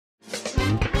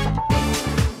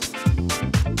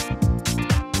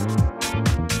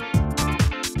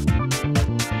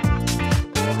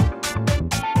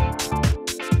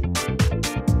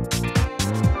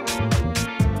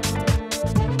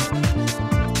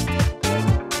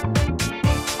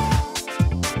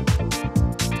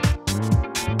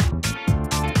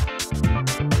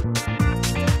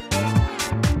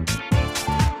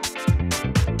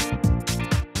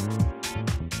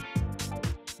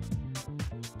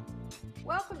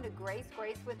Welcome to Grace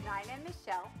with Nina and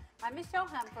Michelle. I'm Michelle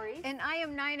Humphreys. And I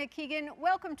am Nina Keegan.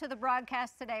 Welcome to the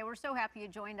broadcast today. We're so happy you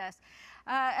joined us.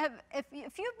 If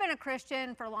you've been a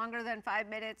Christian for longer than 5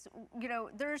 minutes, you know,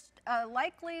 there's a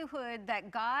likelihood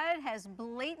that God has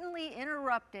blatantly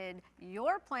interrupted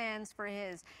your plans for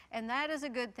His. And that is a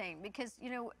good thing because, you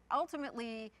know,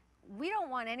 ultimately, we don't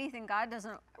want anything God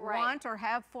doesn't want or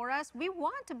have for us. We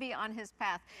want to be on His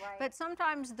path. Right. But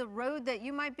sometimes the road that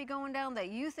you might be going down that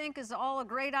you think is all a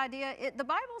great idea, the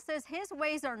Bible says His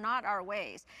ways are not our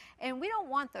ways. And we don't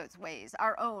want those ways,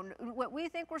 our own. What we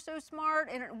think we're so smart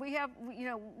and we have, you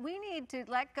know, we need to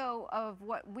let go of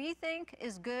what we think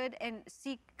is good and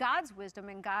seek God's wisdom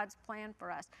and God's plan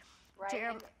for us.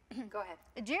 Right. Go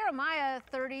ahead. Jeremiah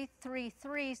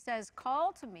 33:3 says,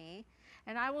 "Call to me,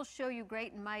 and I will show you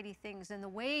great and mighty things and the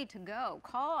way to go.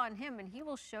 Call on Him, and He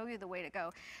will show you the way to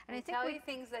go." And I think tell you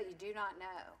things that you do not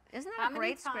know. Isn't that a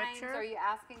great scripture? How many times are you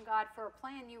asking God for a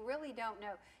plan you really don't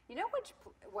know? You know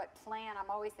what plan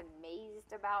I'm always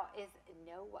amazed about is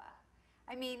Noah.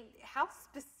 I mean, how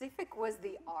specific was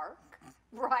the ark,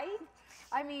 right?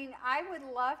 I mean, I would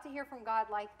love to hear from God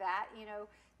like that. You know,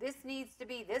 this needs to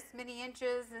be this many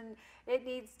inches and it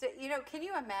needs to, you know, can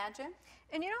you imagine?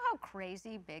 And you know how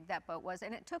crazy big that boat was?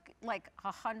 And it took like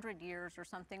 100 years or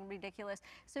something ridiculous.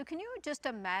 So can you just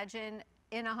imagine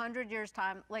in 100 years'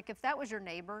 time, like if that was your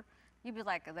neighbor, you'd be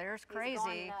like, "There's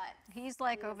crazy. He's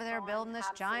like over there building this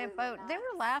giant boat." Nuts. They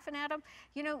were laughing at him,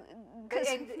 you know.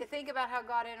 And think about how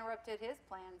God interrupted his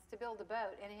plans to build a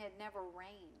boat, and it had never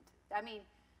rained. I mean,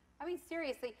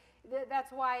 seriously,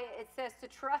 that's why it says to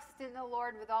trust in the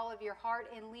Lord with all of your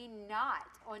heart and lean not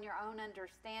on your own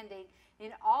understanding.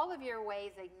 In all of your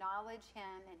ways, acknowledge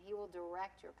Him, and He will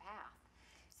direct your path.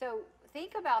 So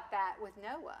think about that with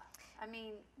Noah. I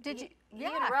mean, he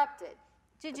interrupted.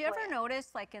 Did you ever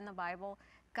notice, like in the Bible,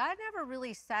 God never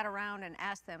really sat around and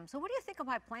asked them, "So what do you think of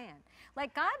my plan?"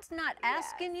 Like God's not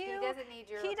asking you. He doesn't need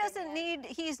your opinion.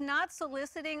 He's not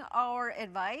soliciting our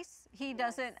advice. He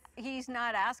doesn't, he's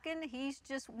not asking. He's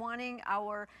just wanting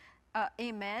our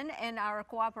amen and our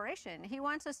cooperation. He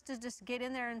wants us to just get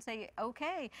in there and say,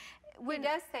 okay. He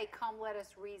does say, "Come, let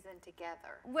us reason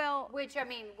together." Well, which, I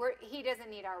mean, He doesn't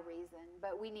need our reason,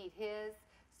 but we need His.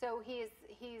 So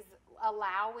he's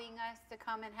allowing us to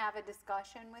come and have a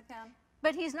discussion with Him.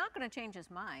 But He's not going to change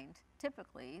His mind,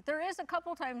 typically. There is a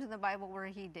couple times in the Bible where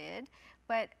He did,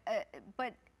 but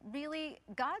really,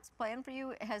 God's plan for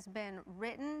you has been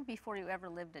written before you ever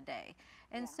lived a day.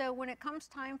 And so when it comes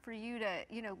time for you to,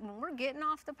 you know, when we're getting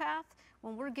off the path,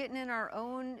 when we're getting in our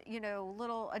own, you know,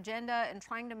 little agenda and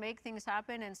trying to make things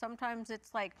happen, and sometimes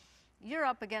it's like, you're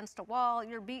up against a wall,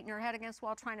 you're beating your head against a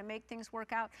wall trying to make things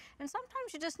work out. And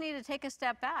sometimes you just need to take a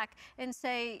step back and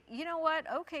say, you know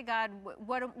what, okay, God,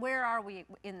 where are we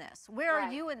in this? Where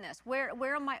are you in this?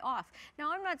 Where am I off?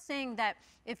 Now, I'm not saying that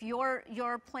if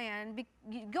your plan,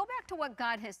 go back to what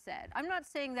God has said. I'm not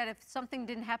saying that if something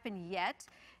didn't happen yet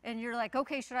and you're like,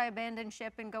 okay, should I abandon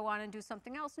ship and go on and do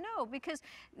something else? No, because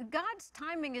God's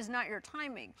timing is not your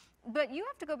timing. But you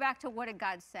have to go back to what did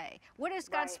God say? What has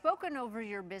God spoken over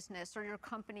your business or your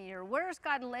company, or where has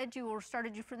God led you or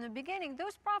started you from the beginning?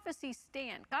 Those prophecies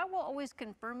stand. God will always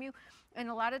confirm you, and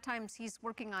a lot of times He's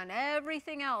working on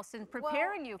everything else and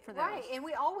preparing you for those. Right, and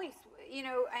we always, you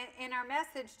know, and our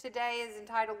message today is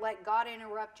entitled, "Let God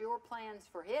Interrupt Your Plans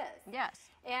for His." Yes.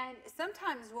 And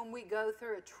sometimes when we go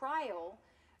through a trial,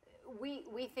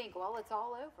 we think, well, it's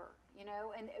all over, you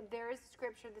know, and there is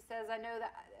scripture that says, "I know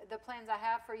that the plans I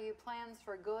have for you, plans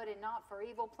for good and not for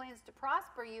evil, plans to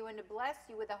prosper you and to bless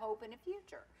you with a hope and a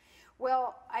future."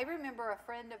 Well, I remember a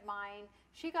friend of mine,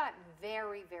 she got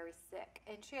very, very sick,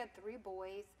 and she had 3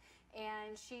 boys,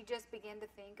 and she just began to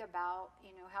think about,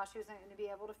 you know, how she was going to be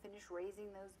able to finish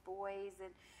raising those boys,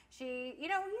 and she,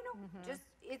 just,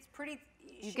 it's pretty,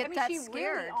 she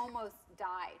really almost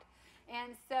died.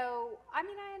 And so, I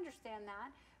mean, I understand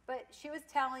that, but she was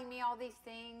telling me all these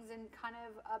things and kind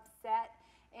of upset.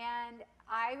 And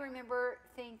I remember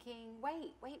thinking,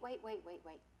 wait.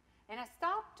 And I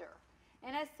stopped her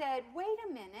and I said, "Wait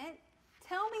a minute,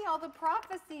 tell me all the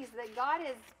prophecies that God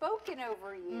has spoken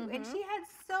over you." And she had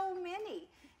so many.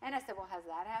 And I said, "Well, has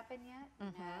that happened yet?"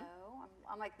 No.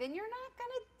 I'm like, "Then you're not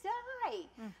going to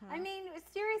die." I mean,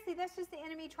 seriously, that's just the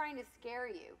enemy trying to scare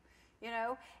you. You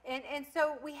know, and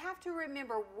so we have to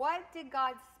remember, what did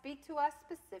God speak to us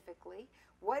specifically?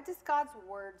 What does God's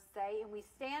word say? And we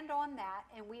stand on that,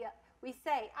 and we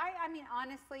say, I mean,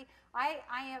 honestly,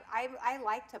 I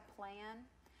like to plan,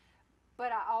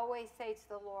 but I always say to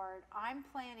the Lord, "I'm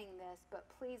planning this, but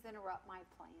please interrupt my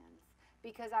plans,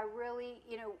 because I really,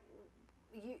 you know,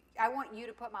 I want you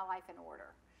to put my life in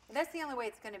order." That's the only way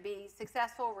it's going to be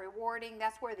successful, rewarding.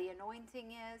 That's where the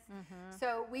anointing is.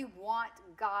 So we want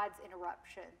God's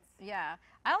interruptions. Yeah.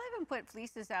 I'll even put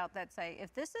fleeces out that say,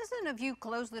 if this isn't of you,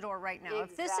 close the door right now.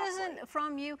 If this isn't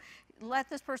from you, let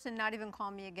this person not even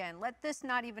call me again. Let this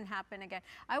not even happen again.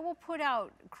 I will put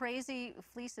out crazy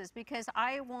fleeces because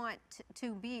I want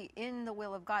to be in the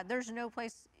will of God. There's no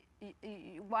place.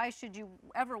 Why should you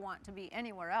ever want to be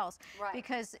anywhere else? Right.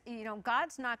 Because, you know,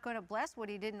 God's not going to bless what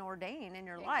he didn't ordain in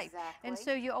your life. And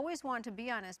so you always want to be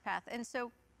on his path. And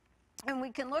so, and we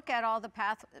can look at all the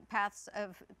paths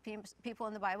of people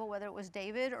in the Bible, whether it was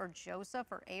David or Joseph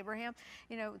or Abraham.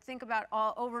 You know, think about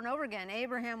all over and over again.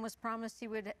 Abraham was promised he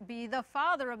would be the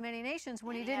father of many nations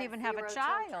when he didn't even have a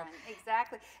child. Children.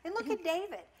 Exactly. And look at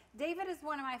David. David is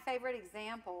one of my favorite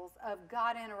examples of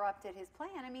God interrupted his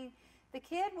plan. I mean, the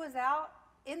kid was out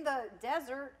in the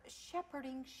desert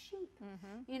shepherding sheep,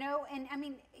 you know, and I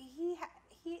mean,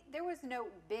 there was no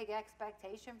big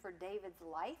expectation for David's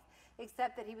life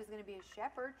except that he was going to be a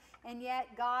shepherd. And yet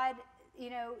God, you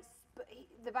know,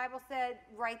 the Bible said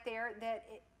right there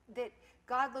that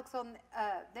God looks on,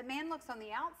 that man looks on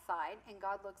the outside and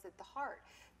God looks at the heart.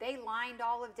 They lined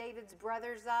all of David's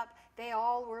brothers up. They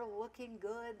all were looking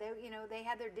good. They, you know, they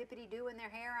had their dippity-doo in their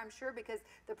hair, I'm sure, because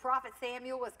the prophet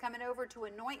Samuel was coming over to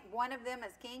anoint one of them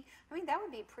as king. I mean, that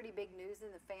would be pretty big news in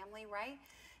the family, right?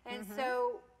 And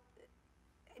so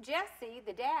Jesse,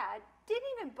 the dad, didn't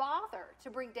even bother to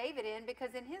bring David in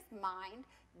because in his mind,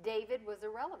 David was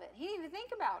irrelevant. He didn't even think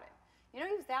about it. You know,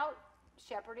 he was out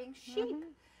shepherding sheep.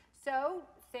 So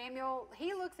Samuel,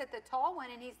 he looks at the tall one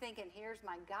and he's thinking, here's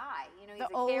my guy. You know, he's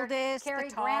the oldest, Cary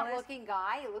the Grant looking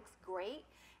guy. He looks great.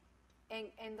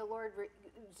 And the Lord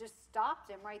just stopped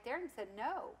him right there and said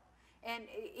no. And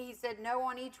he said no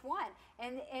on each one.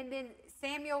 And then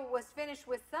Samuel was finished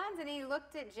with sons and he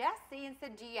looked at Jesse and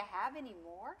said, do you have any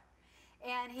more?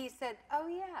 And he said, oh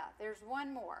yeah, there's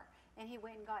one more. And he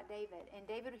went and got David. And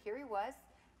David, here he was,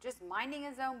 just minding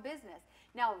his own business.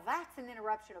 Now, that's an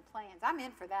interruption of plans. I'm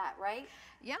in for that, right?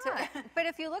 Yeah, but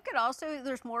if you look at also,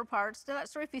 there's more parts to that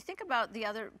story. If you think about the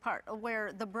other part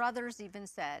where the brothers even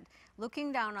said,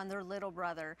 looking down on their little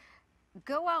brother,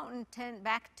 go out and tend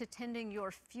back to tending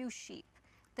your few sheep.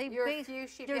 Your few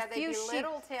sheep, yeah, they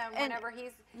belittled him whenever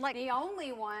he's like the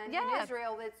only one in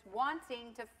Israel that's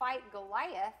wanting to fight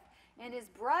Goliath, and his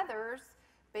brothers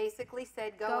basically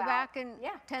said, go back and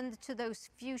tend to those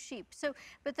few sheep. So,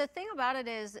 but the thing about it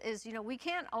is, you know, we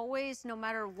can't always, no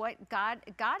matter what God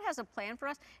has a plan for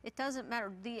us. It doesn't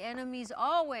matter. The enemy's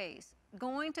always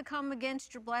going to come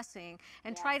against your blessing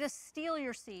and try to steal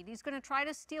your seed. He's going to try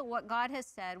to steal what God has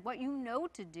said, what you know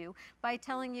to do, by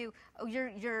telling you, oh,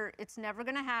 it's never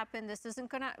going to happen. This isn't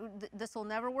going to, this will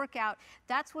never work out.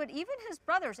 That's what even his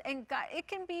brothers, and God, it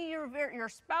can be your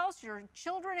spouse, your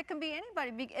children, it can be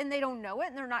anybody, and they don't know it,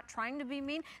 and they're not trying to be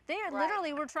mean. They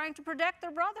literally were trying to protect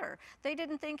their brother. They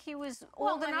didn't think he was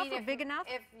old enough or big enough.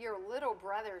 If your little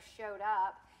brother showed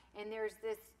up and there's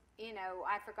this, you know,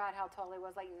 I forgot how tall he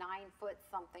was, like 9 foot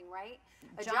something, right?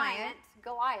 A giant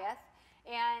Goliath.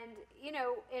 And, you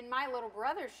know, and my little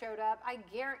brother showed up, I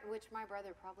guarantee, which my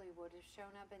brother probably would have shown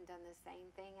up and done the same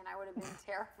thing, and I would have been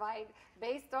terrified.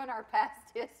 Based on our past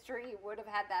history, he would have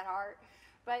had that heart.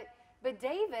 But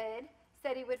David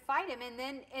said he would fight him, and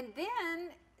then,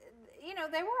 you know,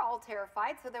 they were all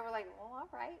terrified, so they were like, well, all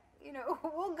right, you know,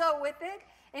 we'll go with it.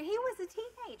 And he was a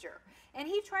teenager, and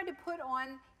he tried to put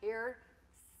on here,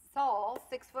 Saul,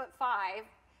 6'5",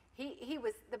 he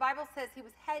was, the Bible says he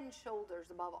was head and shoulders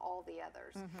above all the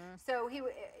others. So he,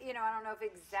 you know, I don't know if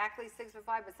exactly 6'5",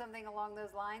 but something along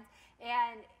those lines.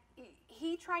 And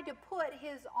he tried to put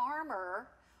his armor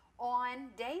on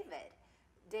David.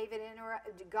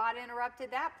 God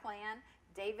interrupted that plan.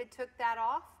 David took that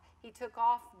off. He took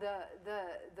off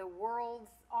the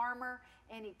world's armor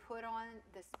and he put on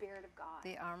the Spirit of God.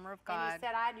 The armor of God. And he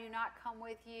said, I do not come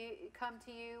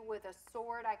to you with a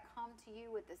sword. I come to you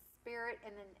with the Spirit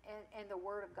and the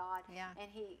Word of God. Yeah.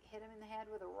 And he hit him in the head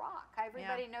with a rock.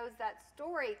 Everybody knows that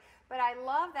story, but I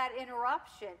love that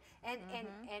interruption. And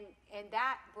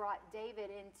that brought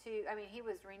David into, I mean, he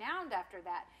was renowned after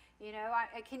that. You know,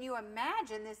 can you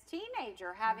imagine this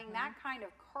teenager having that kind of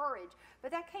courage? But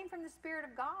that came from the Spirit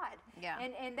of God. Yeah.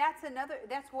 And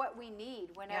that's what we need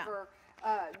whenever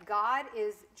God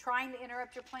is trying to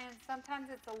interrupt your plans. Sometimes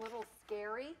it's a little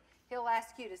scary. He'll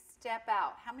ask you to step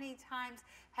out. How many times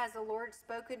has the Lord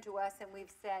spoken to us and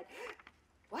we've said,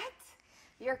 what?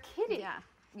 You're kidding. Yeah.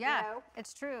 Yeah, you know?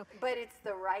 It's true. But it's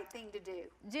the right thing to do.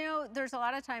 You know, there's a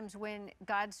lot of times when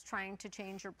God's trying to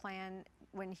change your plan,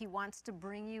 when he wants to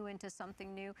bring you into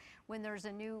something new, when there's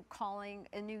a new calling,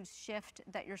 a new shift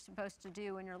that you're supposed to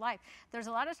do in your life. There's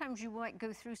a lot of times you might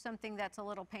go through something that's a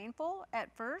little painful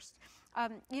at first.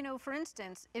 You know, for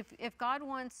instance, if God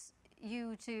wants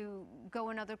you to go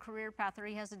another career path, or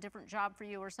he has a different job for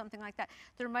you or something like that,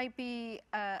 there might be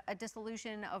a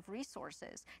dissolution of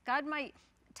resources. God might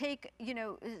take, you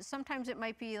know, sometimes it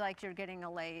might be like you're getting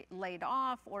laid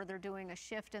off, or they're doing a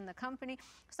shift in the company.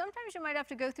 Sometimes you might have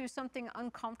to go through something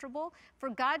uncomfortable for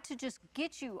God to just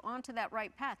get you onto that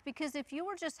right path. Because if you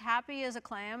were just happy as a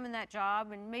clam in that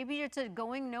job, and maybe it's a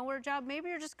going nowhere job, maybe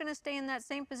you're just going to stay in that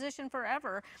same position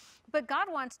forever. But God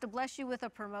wants to bless you with a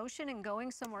promotion and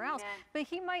going somewhere else. Amen. But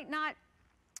he might not.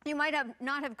 You might have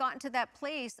not have gotten to that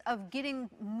place of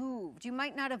getting moved. You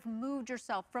might not have moved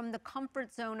yourself from the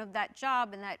comfort zone of that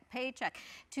job and that paycheck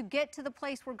to get to the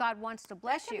place where God wants to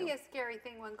bless That can you. be a scary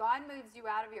thing. When God moves you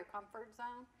out of your comfort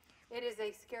zone, it is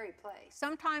a scary place.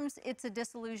 Sometimes it's a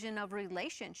disillusion of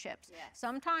relationships. Yes.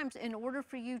 Sometimes in order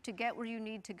for you to get where you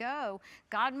need to go,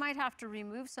 God might have to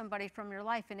remove somebody from your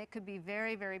life, and it could be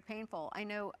very, very painful. I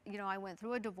know, you know, I went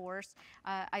through a divorce.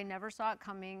 I never saw it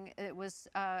coming. It was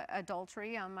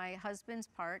adultery on my husband's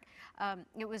part.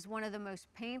 It was one of the most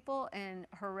painful and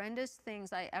horrendous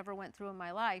things I ever went through in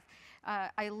my life.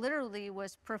 I literally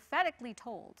was prophetically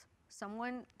told.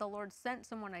 The Lord sent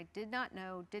someone I did not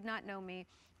know me,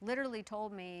 literally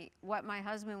told me what my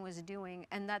husband was doing,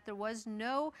 and that there was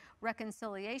no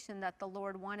reconciliation, that the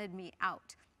Lord wanted me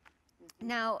out. Mm-hmm.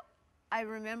 Now, I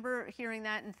remember hearing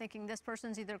that and thinking, this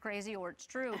person's either crazy or it's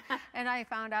true. And I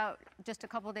found out just a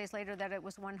couple of days later that it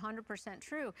was 100%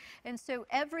 true. And so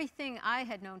everything I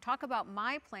had known, talk about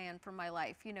my plan for my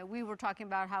life. You know, we were talking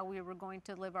about how we were going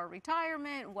to live our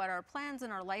retirement, what our plans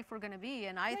in our life were going to be.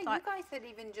 And I thought, you guys had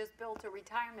even just built a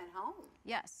retirement home.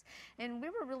 yes. And we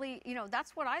were really, you know,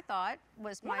 that's what I thought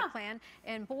was my plan.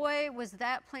 And boy, was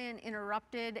that plan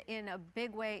interrupted in a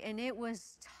big way. And it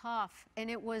was tough. And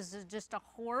it was just a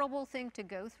horrible thing to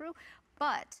go through.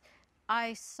 But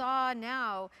I saw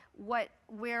now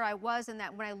where I was, and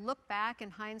that when I look back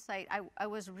in hindsight, I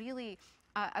was really,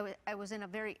 I was in a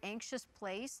very anxious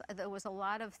place. There was a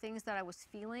lot of things that I was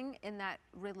feeling in that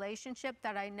relationship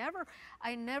that I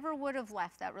never would have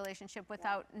left that relationship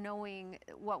without knowing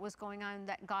what was going on,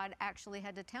 that God actually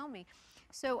had to tell me.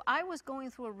 So I was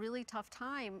going through a really tough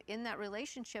time in that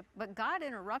relationship, but God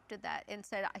interrupted that and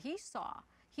said He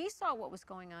saw what was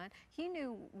going on. He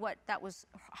knew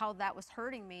how that was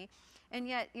hurting me. And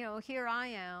yet, you know, here I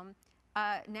am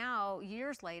now,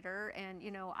 years later, and,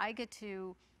 you know, I get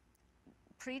to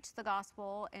preach the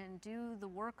gospel and do the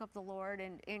work of the Lord.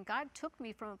 And God took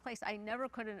me from a place I never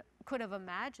could have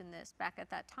imagined this back at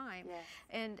that time.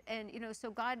 Yes. And you know,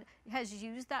 so God has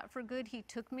used that for good. He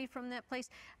took me from that place.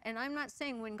 And I'm not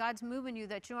saying when God's moving you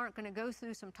that you aren't going to go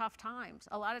through some tough times.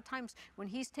 A lot of times when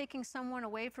He's taking someone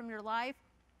away from your life,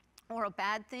 or a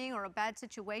bad thing or a bad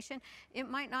situation, it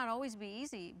might not always be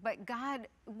easy, but God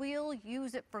will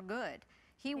use it for good.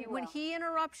 When He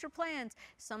interrupts your plans,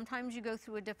 sometimes you go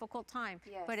through a difficult time,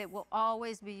 but it will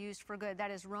always be used for good.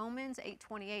 That is Romans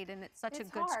 8:28, and it's such a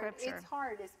good scripture. It's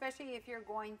hard, especially if you're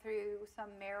going through some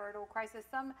marital crisis.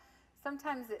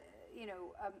 Sometimes, you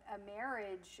know, a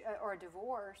marriage or a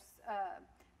divorce,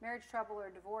 marriage trouble or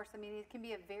divorce, I mean, it can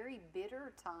be a very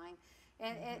bitter time.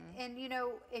 And you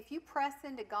know, if you press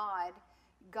into God,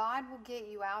 God will get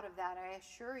you out of that. I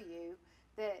assure you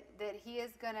that He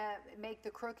is going to make the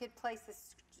crooked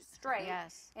places straight.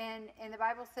 Yes. And the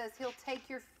Bible says He'll take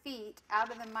your feet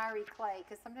out of the miry clay,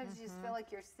 because sometimes you just feel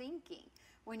like you're sinking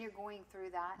when you're going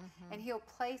through that. And He'll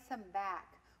place them back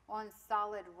on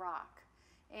solid rock.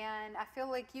 And I feel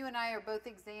like you and I are both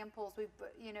examples.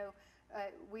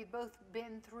 We've both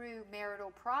been through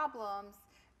marital problems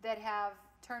that have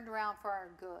turned around for our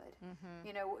good.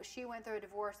 You know, she went through a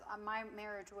divorce. My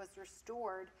marriage was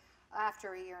restored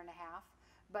after a year and a half.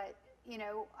 But, you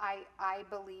know, I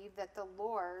believe that the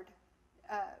Lord,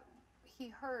 He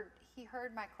heard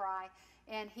my cry,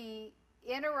 and He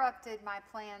interrupted my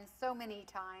plans so many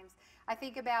times. I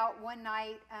think about one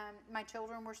night, my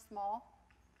children were small,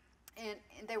 and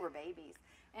they were babies.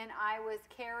 And I was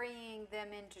carrying them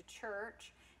into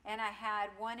church, and I had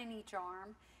one in each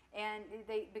arm. And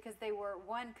because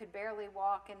one could barely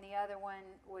walk and the other one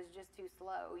was just too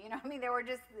slow. You know, I mean, they were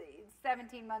just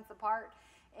 17 months apart,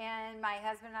 and my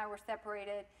husband and I were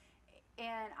separated.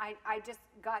 And I just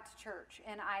got to church,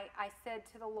 and I said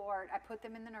to the Lord, I put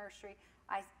them in the nursery.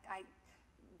 I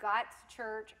got to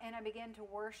church, and I began to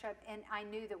worship, and I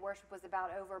knew that worship was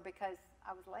about over because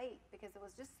I was late, because it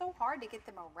was just so hard to get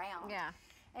them around. Yeah.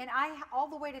 And I, all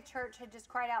the way to church, had just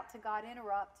cried out to God,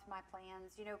 interrupt my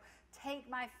plans, you know, take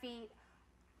my feet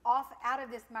off out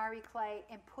of this miry clay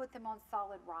and put them on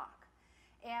solid rock.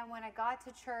 And when I got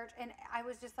to church, and I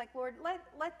was just like, Lord,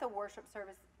 let the worship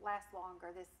service last longer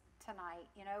tonight,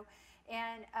 you know.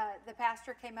 And the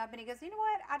pastor came up and he goes, you know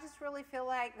what? I just really feel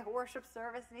like the worship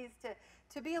service needs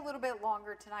to be a little bit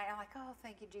longer tonight. I'm like, oh,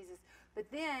 thank you, Jesus. But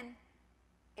then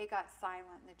it got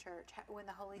silent in the church when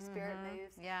the Holy Spirit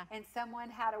moves. Yeah. And someone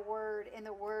had a word, and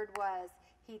the word was,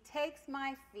 He takes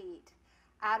my feet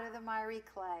out of the miry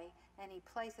clay and He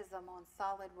places them on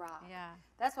solid rock. Yeah.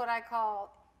 That's what I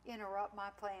call interrupt my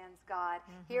plans, God.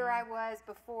 Here I was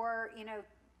before,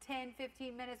 10,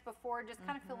 15 minutes before, just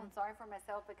kind of feeling sorry for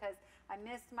myself because I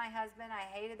missed my husband. I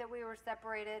hated that we were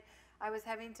separated. I was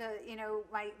having to,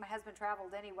 my husband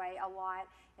traveled anyway a lot,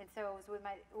 and so I was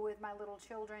with my little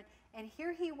children. And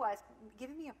here he was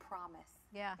giving me a promise.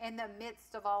 Yeah. In the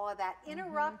midst of all of that,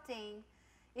 intervening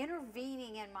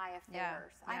in my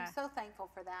affairs. Yeah. I'm so thankful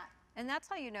for that. And that's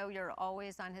how you know you're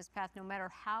always on His path, no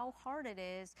matter how hard it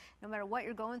is, no matter what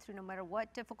you're going through, no matter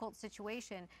what difficult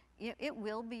situation, it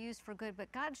will be used for good.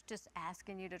 But God's just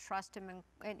asking you to trust Him.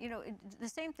 And the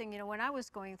same thing, when I was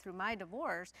going through my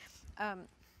divorce, I'm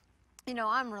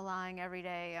relying every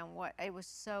day on it was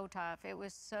so tough. It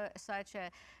was such a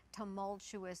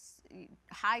tumultuous,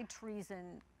 high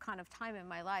treason kind of time in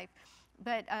my life.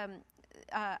 But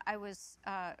I was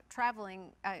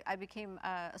traveling. I became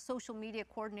a social media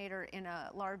coordinator in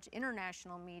a large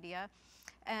international media,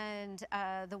 and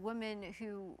the woman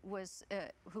who was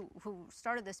who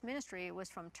started this ministry was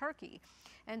from Turkey,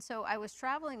 and so I was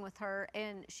traveling with her,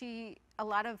 and a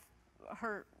lot of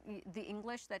the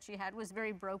English that she had was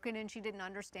very broken, and she didn't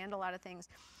understand a lot of things.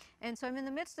 And so I'm in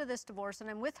the midst of this divorce, and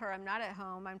I'm with her. I'm not at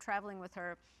home. I'm traveling with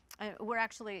her. We're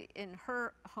actually in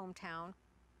her hometown,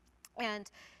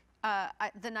 and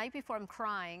the night before, I'm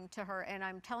crying to her, and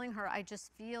I'm telling her I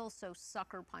just feel so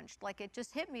sucker punched. Like it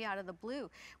just hit me out of the blue,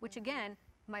 which again,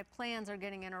 my plans are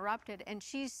getting interrupted. And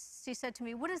she said to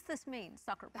me, what does this mean,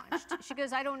 sucker punched? She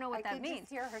goes, I don't know what that means. I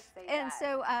just hear her say and that.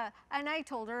 So, and I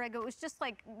told her, I go, it's just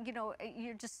like,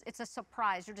 it's a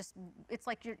surprise. It's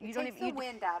like you don't even, the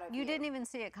wind out of you. You didn't even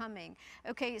see it coming.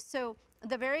 Okay, so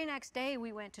the very next day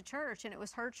we went to church, and it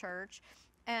was her church.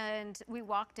 And we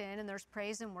walked in, and there's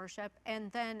praise and worship.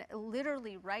 And then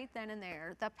literally right then and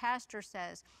there, the pastor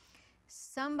says,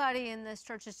 somebody in this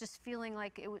church is just feeling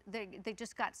like they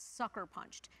just got sucker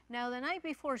punched. Now, the night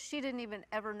before, she didn't even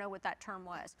ever know what that term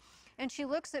was. And she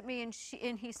looks at me,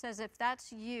 and he says, if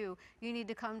that's you, you need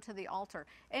to come to the altar.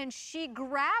 And she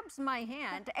grabs my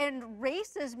hand and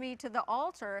races me to the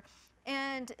altar.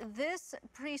 And this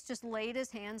priest just laid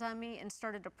his hands on me and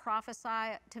started to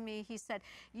prophesy to me. He said,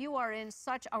 you are in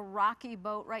such a rocky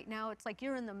boat right now. It's like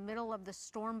you're in the middle of the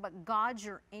storm, but God's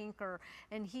your anchor,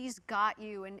 and He's got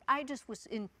you. And I just was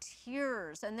in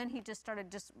tears. And then he just started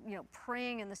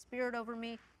praying in the Spirit over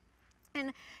me.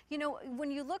 And,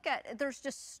 when you look at, there's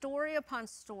just story upon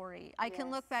story. I can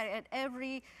look back at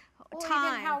every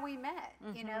time. Even how we met.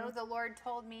 The Lord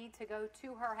told me to go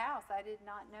to her house. I did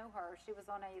not know her. She was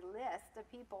on a list of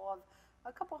people, of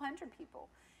a couple hundred people.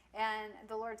 And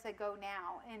the Lord said, go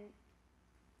now.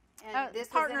 And this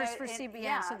partners was for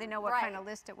CBN, so they know what kind of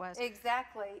list it was.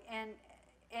 Exactly.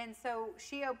 And so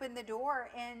she opened the door,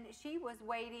 and she was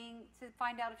waiting to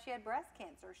find out if she had breast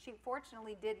cancer. She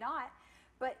fortunately did not.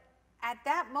 But at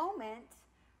that moment,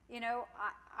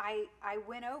 I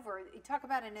went over. You talk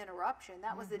about an interruption.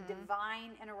 That was a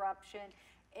divine interruption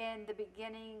in the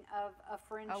beginning of a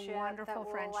friendship that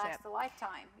will last a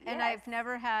lifetime. And yes. I've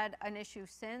never had an issue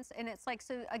since. And it's like,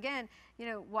 so again,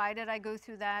 why did I go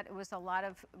through that? It was a lot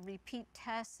of repeat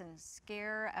tests and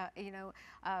scare.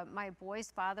 My boy's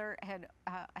father had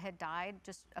died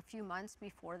just a few months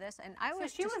before this, and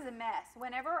she was a mess.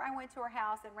 Whenever I went to her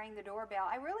house and rang the doorbell,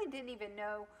 I really didn't even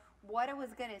know what I was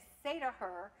going to say to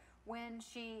her when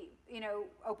she,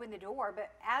 opened the door. But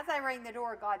as I rang the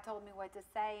door, God told me what to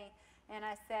say. And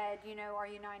I said, are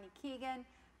you 90 Keegan?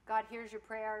 God hears your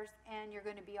prayers, and you're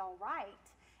going to be all right.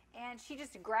 And she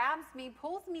just grabs me,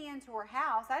 pulls me into her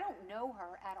house. I don't know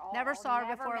her at all. Never saw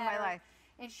her before in my life.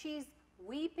 And she's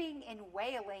weeping and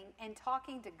wailing and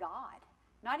talking to God.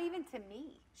 Not even to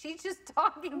me. She's just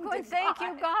talking to God. Thank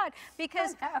you, God,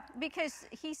 because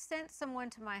He sent someone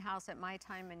to my house at my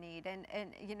time of need, and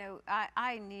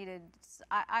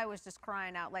I was just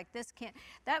crying out like, this can't.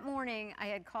 That morning, I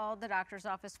had called the doctor's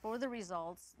office for the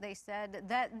results. They said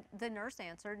that the nurse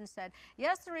answered and said,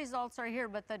 yes, the results are here,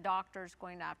 but the doctor's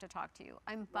going to have to talk to you.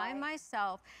 I'm by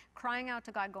myself, crying out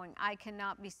to God, going, I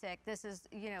cannot be sick. This is,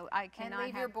 I cannot. And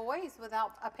leave your boys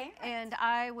without a parent. And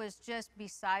I was just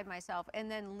beside myself.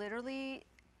 And then literally,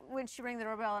 when she rang the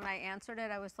doorbell and I answered it,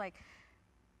 I was like,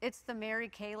 it's the Mary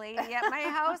Kay lady at my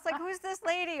house. Like, who's this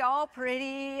lady, all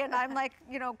pretty? And I'm like,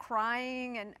 you know,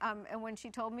 crying. And when she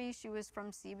told me she was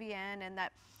from CBN and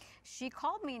that she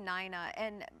called me Nina,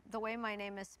 and the way my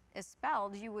name is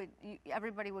spelled,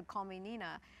 everybody would call me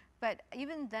Nina. But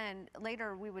even then,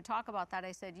 later we would talk about that.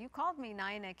 I said, you called me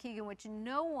Nina Keegan, which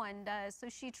no one does. So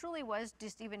she truly was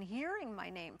just even hearing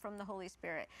my name from the Holy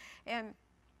Spirit. And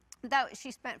that she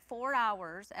spent 4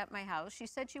 hours at my house. She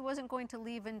said she wasn't going to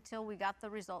leave until we got the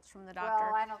results from the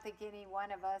doctor. Well, I don't think any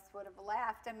one of us would have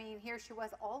left. I mean, here she was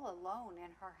all alone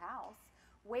in her house,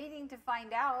 waiting to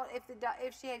find out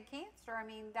if she had cancer. I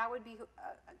mean, that would be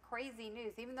crazy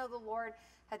news. Even though the Lord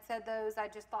had said those, I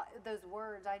just thought,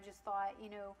 you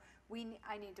know,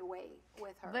 I need to wait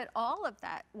with her. But all of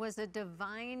that was a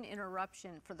divine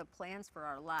interruption for the plans for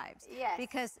our lives. Yes.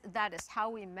 Because that is how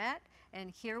we met,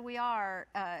 and here we are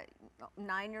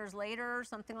 9 years later, or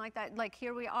something like that. Like,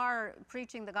 here we are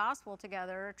preaching the gospel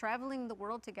together, traveling the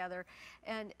world together,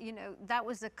 and you know, that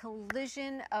was a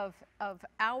collision of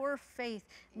our faith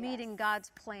meeting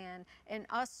God's plan, and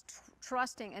us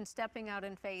trusting and stepping out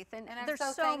in faith. And I'm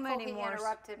there's so many he more.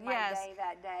 interrupted my day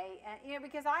that day, and you know,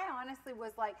 because I honestly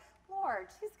was like, Lord,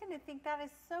 she's going to think that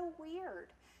is so weird.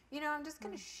 You know, I'm just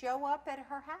going to show up at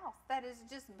her house. That is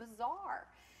just bizarre.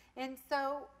 And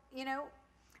so, you know.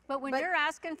 But when you're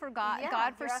asking for God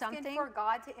for something. Asking for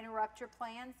God to interrupt your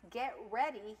plans, get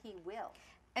ready, he will.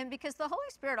 And because the Holy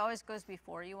Spirit always goes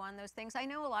before you on those things. I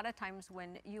know a lot of times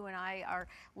when you and I are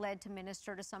led to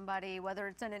minister to somebody, whether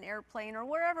it's in an airplane or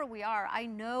wherever we are, I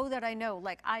know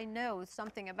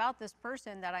something about this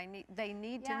person that they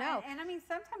need to know. And I mean,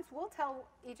 sometimes we'll tell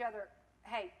each other,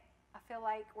 hey, I feel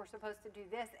like we're supposed to do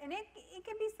this. And it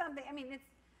can be something, I mean,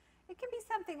 it can be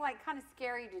something like kind of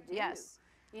scary to do. Yes.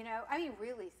 You know, I mean,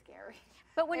 really scary.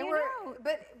 But when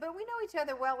but we know each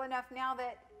other well enough now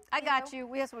that I got you.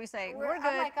 That's what we say. We're good.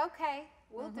 I'm like, okay,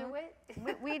 we'll do it.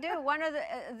 we do. One of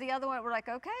the other one, we're like,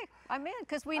 okay, I'm in,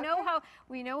 because we know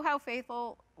how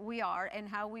faithful we are, and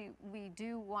how we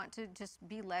do want to just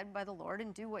be led by the Lord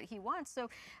and do what He wants. So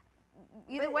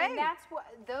either way, and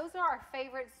those are our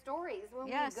favorite stories when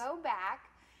we go back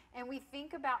and we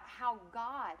think about how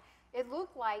it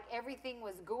looked like everything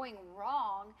was going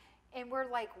wrong, and we're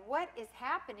like, what is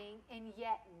happening? And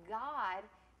yet God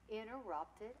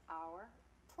interrupted our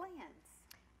plans.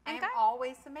 And I'm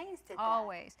always amazed at that.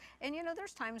 Always. And you know,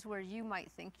 there's times where you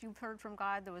might think you've heard from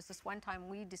God. There was this one time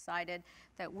we decided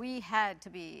that we had to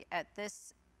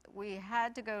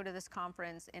go to this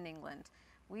conference in England.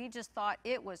 We just thought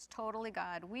it was totally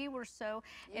God. We were so...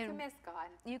 You can miss God.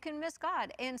 You can miss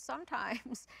God. And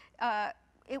sometimes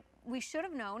we should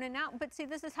have known, and now, but see,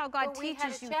 this is how God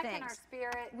teaches you things. We had a check in our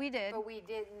spirit. We did. But we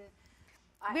didn't.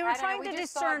 We were trying to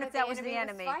discern if that was the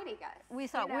enemy. We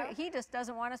thought, you know? he just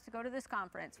doesn't want us to go to this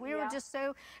conference. We were just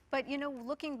so, but you know,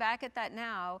 looking back at that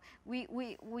now, we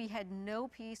had no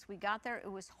peace. We got there,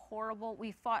 it was horrible.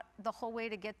 We fought the whole way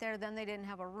to get there. Then they didn't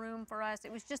have a room for us.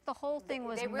 It was just, the whole thing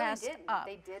was messed up.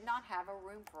 They did not have a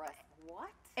room for us. What?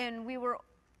 And we were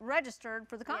registered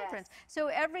for the conference. Yes. So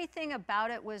everything about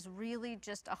it was really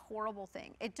just a horrible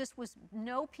thing. It just was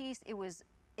no peace. It was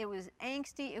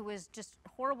angsty. It was just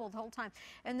horrible the whole time.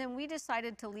 And then we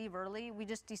decided to leave early. We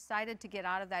just decided to get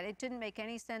out of that. It didn't make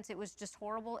any sense. It was just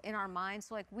horrible in our minds.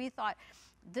 So like, we thought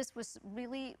this was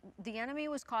really, the enemy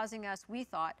was causing us, we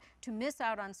thought, to miss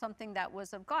out on something that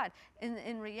was of God.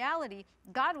 In reality,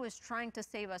 God was trying to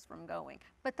save us from going.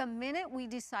 But the minute we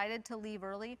decided to leave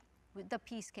early, the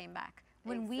peace came back.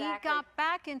 When we got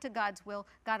back into God's will,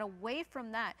 got away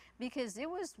from that, because it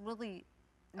was really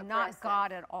not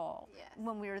God at all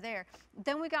when we were there.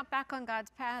 Then we got back on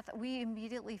God's path. We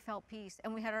immediately felt peace,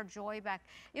 and we had our joy back.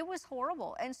 It was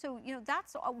horrible. And so, you know,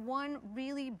 that's one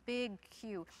really big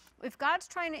cue. If God's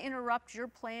trying to interrupt your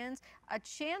plans,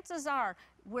 chances are,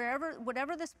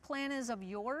 whatever this plan is of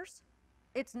yours,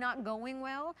 it's not going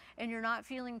well, and you're not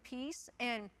feeling peace,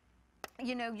 and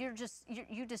you know, you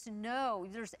just know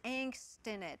there's angst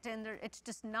in it, and it's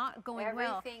just not going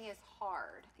well. Everything is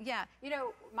hard. Yeah. You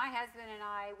know, my husband and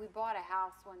I, we bought a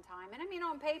house one time, and I mean,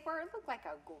 on paper, it looked like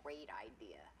a great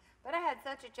idea. But I had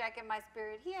such a check in my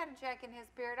spirit. He had a check in his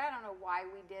spirit. I don't know why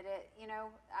we did it. You know,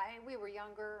 we were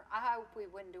younger. I hope we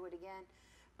wouldn't do it again.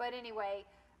 But anyway,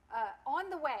 on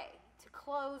the way to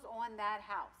close on that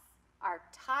house, our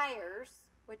tires,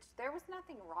 which there was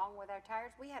nothing wrong with our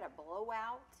tires, we had a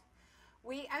blowout.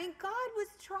 I mean, God was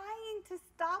trying to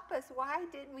stop us. Why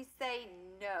didn't we say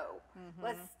no?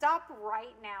 Let's stop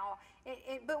right now.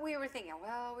 But we were thinking,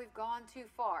 well, we've gone too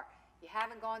far. You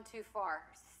haven't gone too far.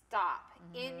 Stop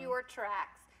in your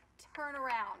tracks. turn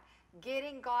around. Get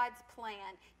in God's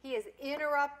plan. He is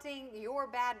interrupting your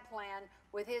bad plan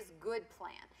with his good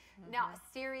plan. Now,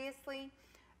 seriously,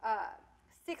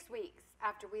 6 weeks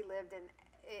after we lived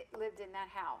in that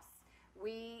house,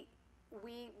 we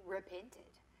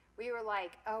repented. We were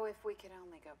like, oh, if we could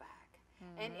only go back.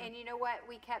 And you know what?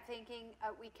 We kept thinking,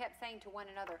 we kept saying to one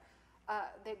another,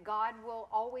 that God will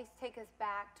always take us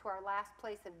back to our last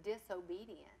place of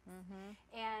disobedience.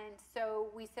 And so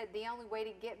we said the only way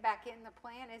to get back in the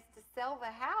plan is to sell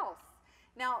the house.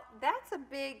 Now,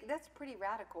 that's pretty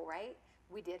radical, right?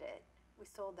 We did it. We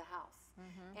sold the house.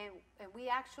 And we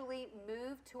actually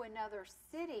moved to another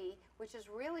city, which is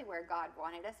really where God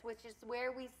wanted us, which is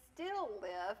where we still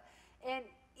live. And,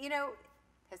 you know,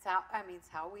 it's how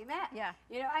we met. Yeah.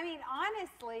 You know, I mean,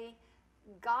 honestly,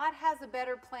 God has a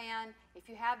better plan. If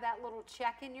you have that little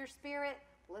check in your spirit,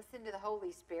 listen to the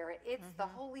Holy Spirit. It's the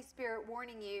Holy Spirit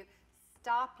warning you,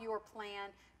 stop your plan.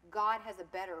 God has a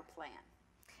better plan.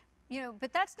 You know,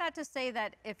 but that's not to say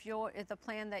that if the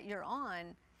plan that you're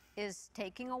on is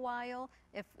taking a while,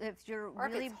 if you're or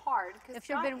really, if it's hard, if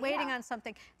you've been waiting on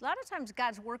something, a lot of times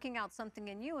God's working out something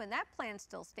in you, and that plan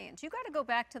still stands. You got to go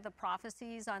back to the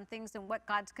prophecies on things and what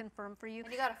God's confirmed for you.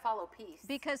 And you got to follow peace.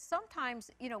 Because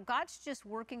sometimes, you know, God's just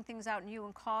working things out in you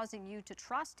and causing you to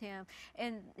trust Him,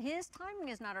 and His timing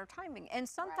is not our timing. And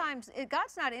sometimes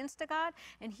God's not insta-God,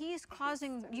 and He's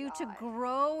causing you to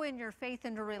grow in your faith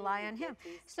and to rely on Him.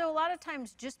 So a lot of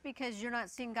times, just because you're not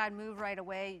seeing God move right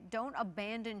away, don't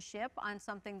abandon ship on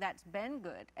something that's been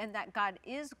good and that God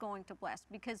is going to bless,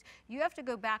 because you have to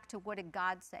go back to, what did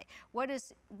God say? What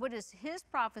is His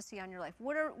prophecy on your life?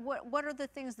 What are the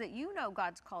things that you know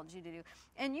God's called you to do?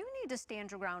 And you need to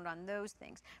stand your ground on those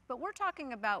things. But we're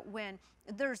talking about when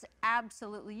there's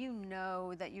absolutely, you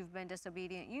know that you've been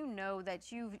disobedient. You know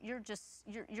that you're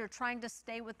trying to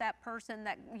stay with that person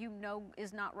that you know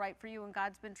is not right for you, and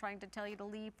God's been trying to tell you to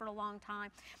leave for a long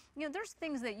time. You know, there's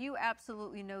things that you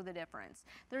absolutely know the difference.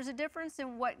 There's a difference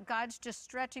in what God's just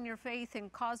stretching your faith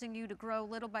and causing you to grow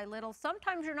little by little.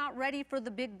 Sometimes you're not ready for the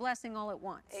big blessing all at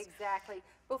once. Exactly.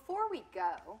 Before we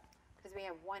go, because we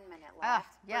have 1 minute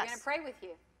left, we're going to pray with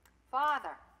you.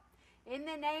 Father, in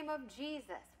the name of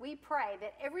Jesus, we pray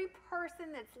that every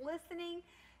person that's listening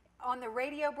on the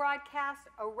radio broadcast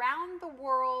around the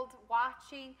world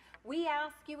watching, we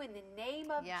ask you in the name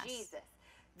of Jesus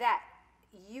that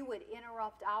you would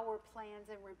interrupt our plans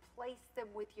and replace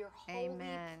them with your holy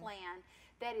plan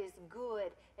that is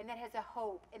good and that has a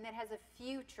hope and that has a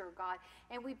future, God.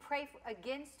 And we pray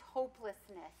against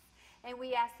hopelessness. And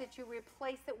we ask that you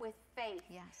replace it with faith.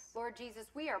 Lord Jesus,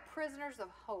 we are prisoners of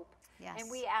hope. And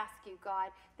we ask you,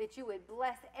 God, that you would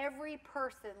bless every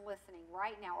person listening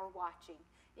right now or watching.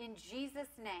 In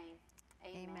Jesus' name,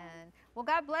 amen. Well,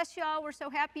 God bless you all. We're so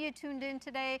happy you tuned in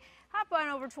today. Hop on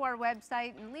over to our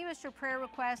website and leave us your prayer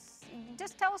requests.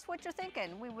 Just tell us what you're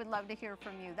thinking. We would love to hear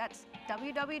from you. That's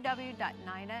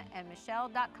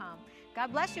www.ninaandmichelle.com.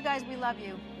 God bless you guys. We love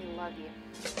you. We love you.